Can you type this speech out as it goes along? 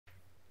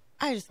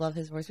I just love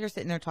his voice. We were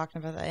sitting there talking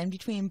about that in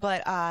between.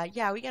 But,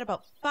 yeah, we got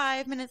about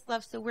 5 minutes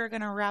left, so we're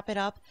going to wrap it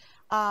up.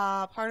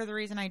 Part of the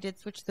reason I did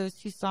switch those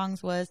two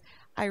songs was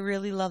I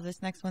really love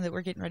this next one that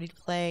we're getting ready to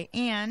play.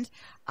 And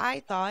I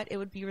thought it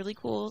would be really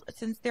cool,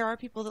 since there are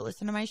people that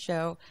listen to my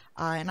show,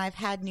 and I've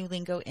had New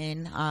Lingo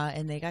in,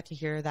 and they got to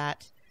hear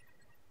that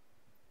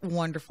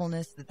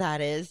wonderfulness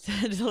that is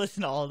to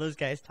listen to all of those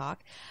guys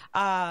talk.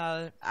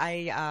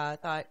 I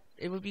thought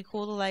it would be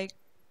cool to, like,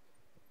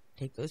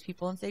 take those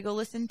people and say, go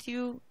listen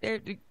to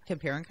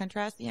compare and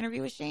contrast the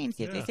interview with Shane,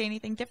 see if they say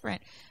anything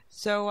different.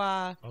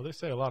 So, they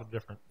say a lot of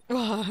different.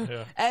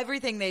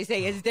 Everything they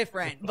say is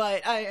different,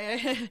 but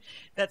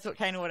that's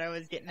what I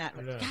was getting at.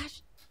 Like,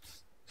 gosh,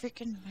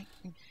 freaking.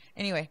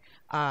 Anyway,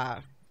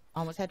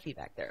 almost had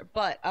feedback there,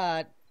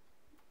 but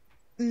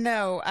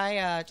no,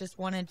 I just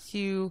wanted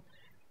to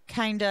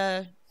kind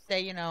of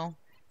say,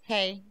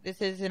 hey,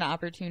 this is an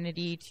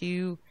opportunity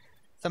to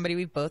somebody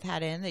we've both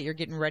had in that you're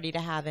getting ready to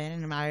have in,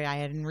 and I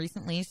had in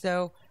recently.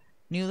 So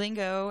New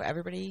Lingo,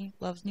 everybody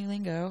loves New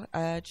Lingo.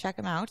 Check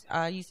them out.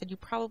 You said you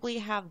probably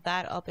have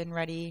that up and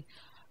ready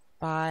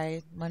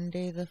by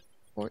Monday the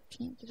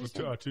 14th.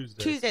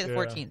 Tuesday the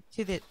 14th.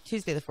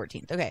 Tuesday the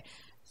 14th. Okay.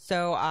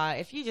 So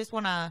if you just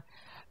want to,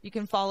 you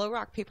can follow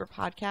Rock Paper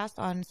Podcast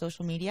on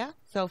social media.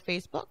 So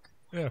Facebook.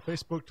 Yeah,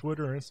 Facebook,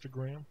 Twitter,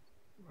 Instagram.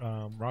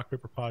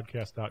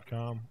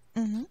 rockpaperpodcast.com.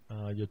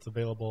 It's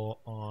available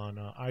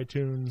on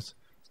iTunes,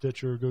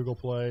 Stitcher, Google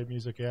Play,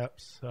 music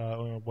apps,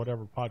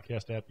 whatever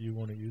podcast app you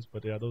want to use.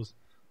 But yeah, those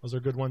are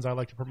good ones I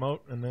like to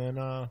promote. And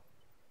then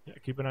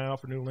keep an eye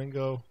out for New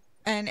Lingo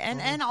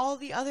and all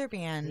the other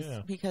bands,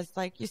 because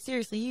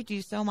you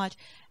do so much.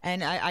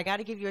 And I got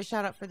to give you a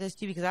shout out for this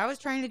too, because I was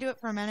trying to do it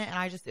for a minute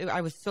and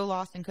I was so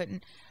lost and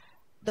couldn't.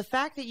 The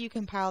fact that you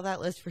compile that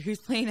list for who's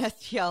playing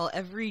STL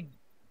every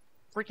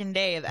freaking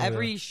day of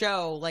every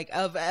show, like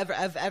of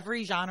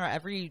every genre,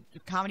 every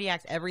comedy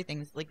act,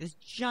 everything's like this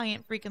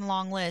giant freaking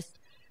long list,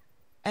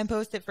 and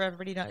post it for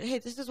everybody to, hey,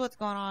 this is what's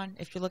going on.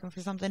 If you're looking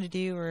for something to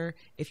do, or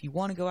if you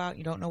want to go out,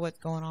 you don't know what's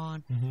going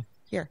on.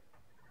 Here,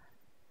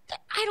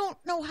 I don't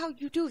know how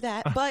you do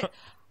that, but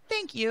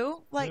thank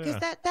you. Because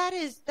that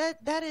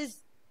is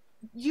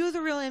you, the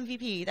real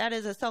MVP. That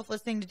is a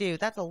selfless thing to do.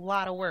 That's a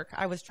lot of work.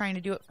 I was trying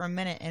to do it for a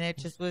minute, and it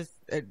just was.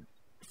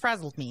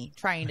 Frazzled me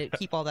trying to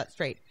keep all that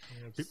straight.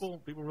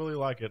 People really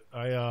like it.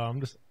 I'm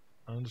just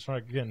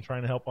trying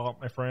to help out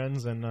my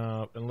friends and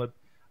let.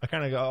 I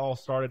kind of all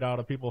started out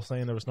of people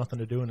saying there was nothing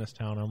to do in this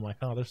town. I'm like,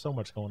 oh, there's so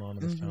much going on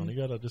in this town. You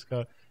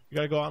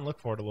gotta go out and look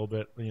for it a little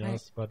bit,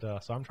 Right. But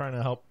so I'm trying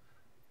to help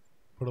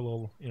put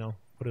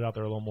it out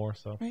there a little more.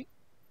 So right.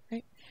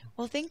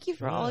 Well, thank you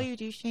for all you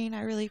do, Shane.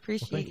 I really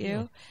appreciate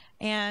you.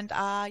 And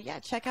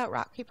check out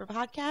Rock Paper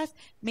Podcast.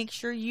 Make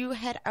sure you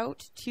head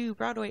out to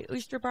Broadway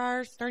Oyster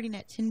Bar starting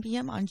at 10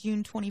 p.m. on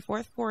June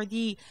 24th for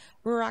the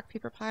Rock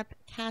Paper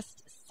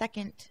Podcast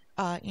second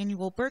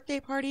annual birthday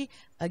party.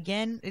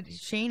 Again,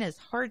 Shane is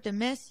hard to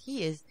miss.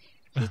 He's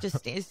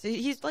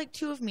like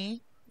two of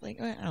me. Like,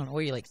 I don't know, what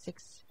are you, like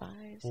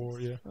 6'5", 4,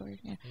 6'4",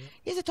 yeah.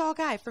 He's a tall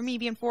guy. For me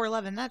being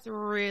 4'11", that's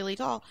really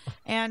tall.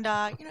 And,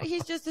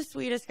 he's just the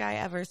sweetest guy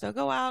ever. So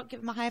go out, give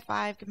him a high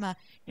five, give him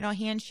a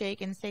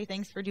handshake, and say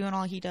thanks for doing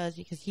all he does,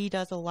 because he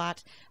does a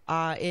lot.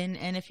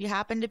 And if you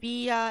happen to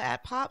be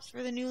at Pops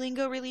for the New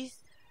Lingo release,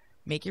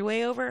 make your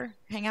way over,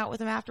 hang out with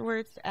him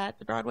afterwards at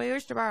the Broadway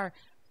Oyster Bar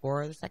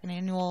for the second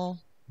annual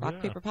Rock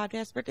Paper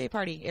Podcast birthday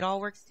party. It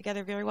all works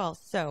together very well.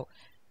 So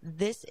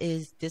this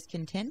is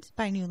Discontent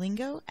by New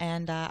Lingo,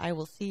 and I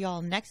will see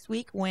y'all next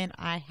week when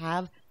I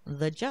have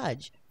The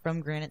Judge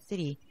from Granite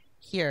City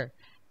here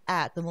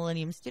at the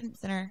Millennium Student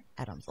Center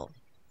at UMSL.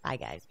 Bye,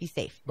 guys. Be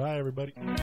safe. Bye, everybody.